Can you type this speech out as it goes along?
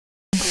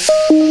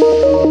everyone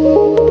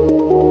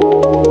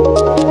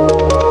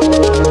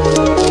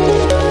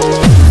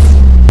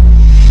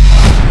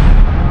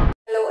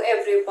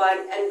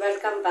and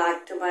welcome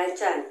back to my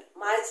channel.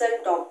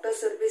 Myself Dr.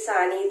 Surabhi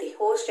Sahney, the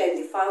host and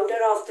the founder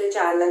of the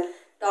channel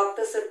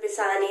Dr. Surabhi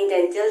Sahney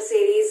Dental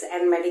Series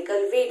and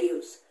Medical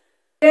Videos.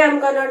 Today I am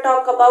going to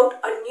talk about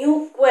a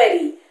new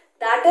query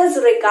that is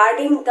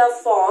regarding the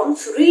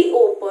forms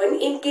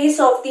reopen in case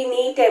of the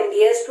NEET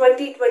MDS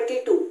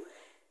 2022.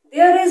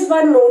 There is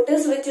one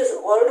notice which is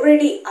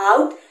already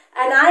out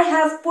and I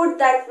have put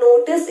that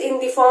notice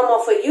in the form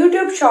of a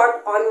YouTube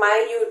short on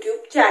my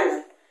YouTube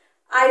channel.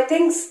 I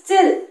think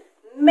still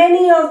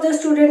many of the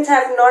students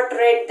have not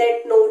read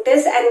that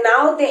notice and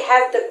now they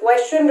have the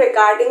question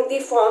regarding the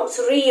forms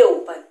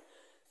reopen.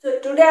 So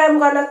today I am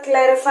going to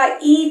clarify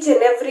each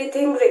and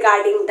everything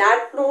regarding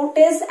that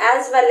notice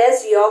as well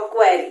as your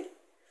query.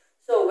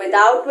 So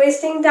without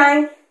wasting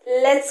time,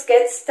 let's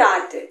get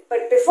started.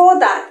 But before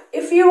that,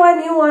 if you are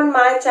new on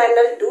my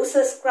channel, do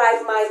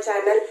subscribe my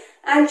channel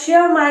and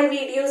share my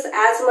videos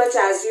as much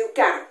as you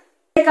can.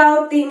 Check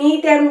out the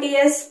NEET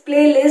MDS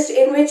playlist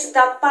in which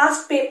the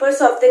past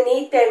papers of the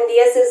NEET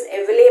MDS is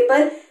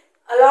available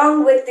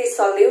along with the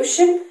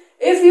solution.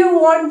 If you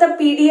want the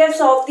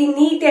PDFs of the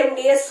NEET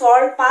MDS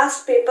solved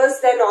past papers,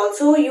 then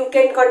also you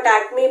can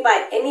contact me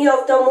by any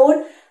of the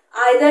mode.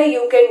 Either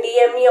you can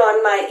DM me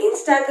on my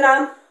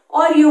Instagram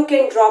or you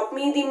can drop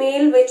me the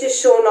mail which is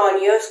shown on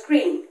your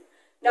screen.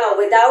 Now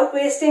without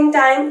wasting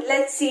time,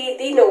 let's see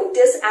the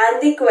notice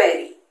and the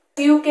query.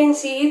 You can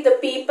see the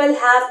people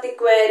have the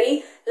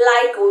query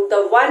like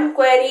the one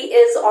query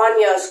is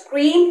on your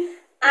screen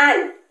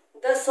and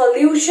the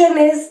solution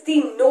is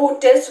the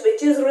notice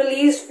which is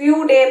released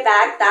few days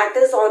back, that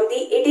is on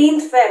the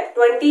 18th Feb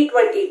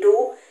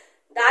 2022.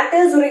 That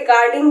is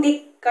regarding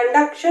the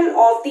conduction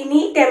of the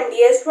NEET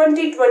MDS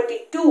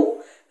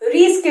 2022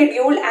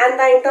 rescheduled and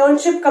the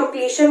internship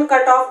completion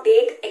cutoff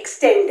date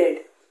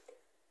extended.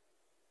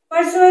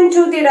 Pursuant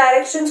to the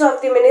directions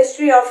of the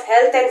Ministry of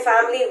Health and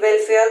Family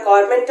Welfare,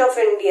 Government of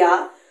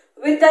India,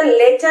 with the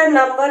letter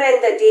number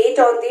and the date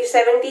on the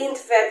 17th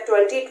Feb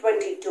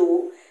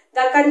 2022,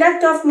 the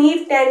conduct of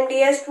NEET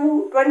MDS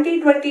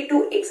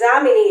 2022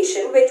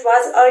 examination, which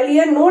was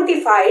earlier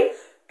notified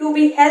to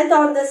be held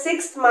on the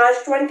 6th March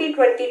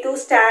 2022,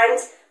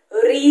 stands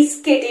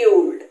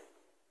rescheduled.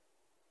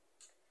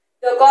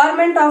 The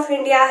Government of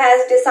India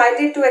has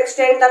decided to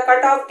extend the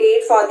cutoff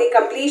date for the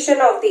completion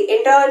of the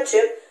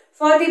internship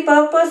for the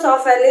purpose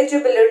of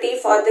eligibility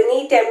for the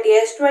NEET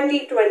MDS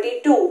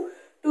 2022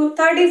 to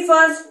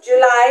 31st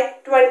July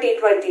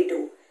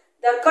 2022.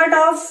 The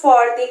cutoff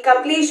for the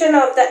completion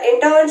of the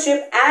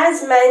internship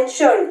as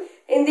mentioned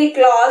in the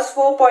clause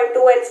 4.2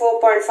 and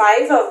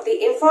 4.5 of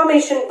the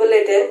information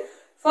bulletin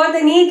for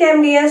the NEET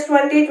MDS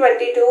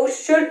 2022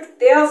 should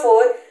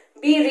therefore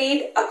be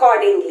read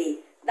accordingly.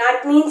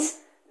 That means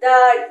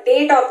the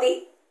date of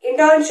the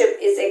internship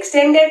is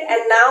extended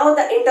and now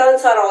the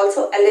interns are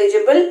also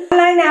eligible.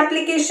 Online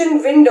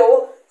application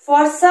window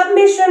for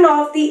submission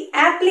of the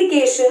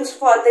applications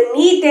for the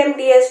NEET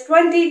MDS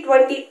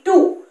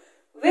 2022,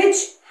 which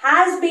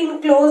has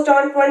been closed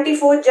on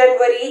 24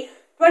 January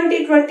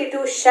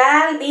 2022,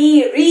 shall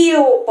be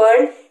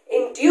reopened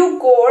in due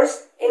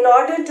course in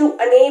order to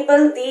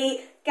enable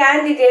the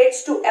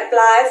candidates to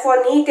apply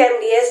for NEET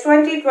MDS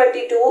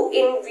 2022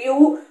 in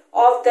view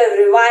of the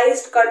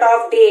revised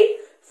cutoff date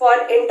for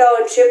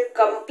internship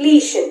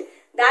completion.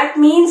 That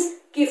means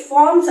कि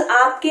forms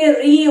आपके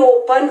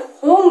reopen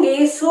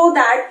होंगे so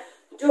that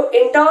जो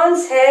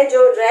interns हैं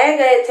जो रह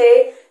गए थे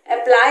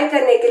apply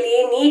करने के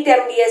लिए नीट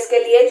एमडीएस के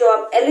लिए, जो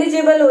अब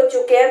एलिजिबल हो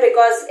चुके हैं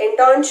बिकॉज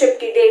इंटर्नशिप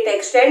की डेट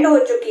एक्सटेंड हो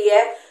चुकी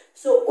है,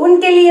 सो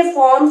उनके लिए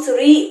फॉर्म्स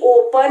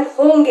रीओपन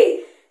होंगे.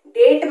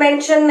 डेट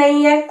मेंशन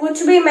नहीं है,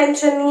 कुछ भी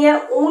मेंशन नहीं है,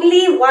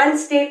 only one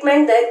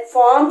statement that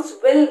forms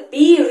will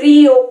be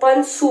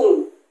reopen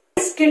soon.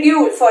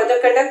 Scheduled for the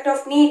conduct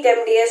of NEET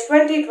MDS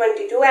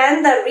 2022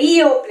 and the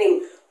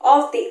reopening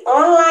of the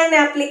online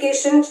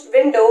application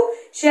window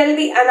shall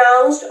be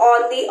announced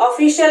on the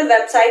official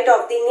website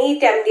of the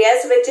NEET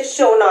MDS, which is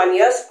shown on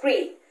your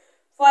screen.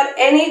 For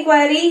any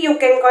query, you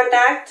can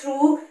contact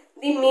through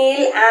the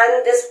mail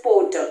and this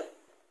portal.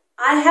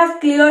 I have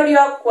cleared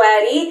your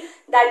query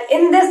that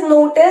in this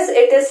notice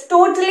it is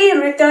totally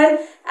written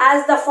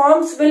as the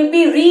forms will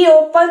be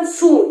reopened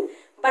soon.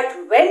 But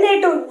when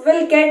it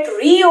will get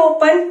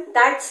reopened,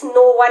 that's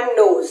no one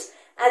knows.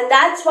 And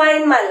that's why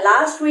in my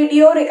last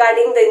video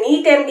regarding the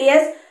NEET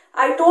MDS,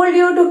 I told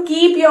you to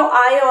keep your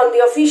eye on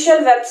the official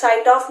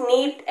website of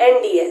NEET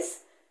MDS.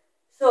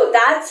 So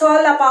that's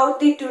all about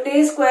the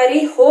today's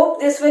query.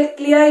 Hope this will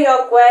clear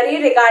your query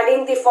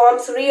regarding the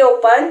forms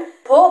reopen.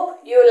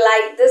 Hope you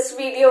like this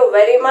video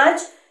very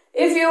much.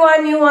 If you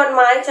are new on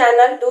my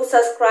channel, do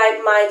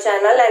subscribe my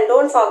channel and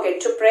don't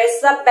forget to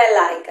press the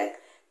bell icon.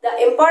 The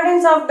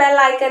importance of bell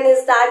icon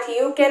is that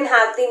you can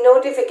have the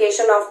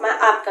notification of my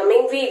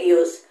upcoming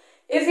videos.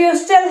 If you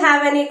still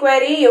have any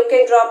query, you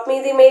can drop me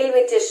the mail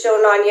which is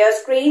shown on your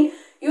screen.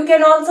 You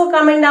can also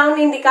comment down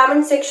in the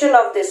comment section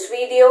of this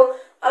video.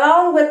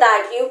 Along with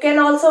that, you can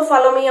also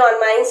follow me on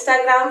my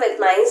Instagram with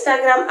my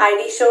Instagram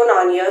ID shown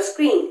on your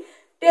screen.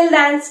 Till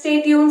then,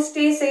 stay tuned,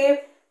 stay safe.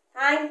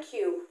 Thank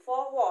you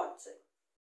for watching.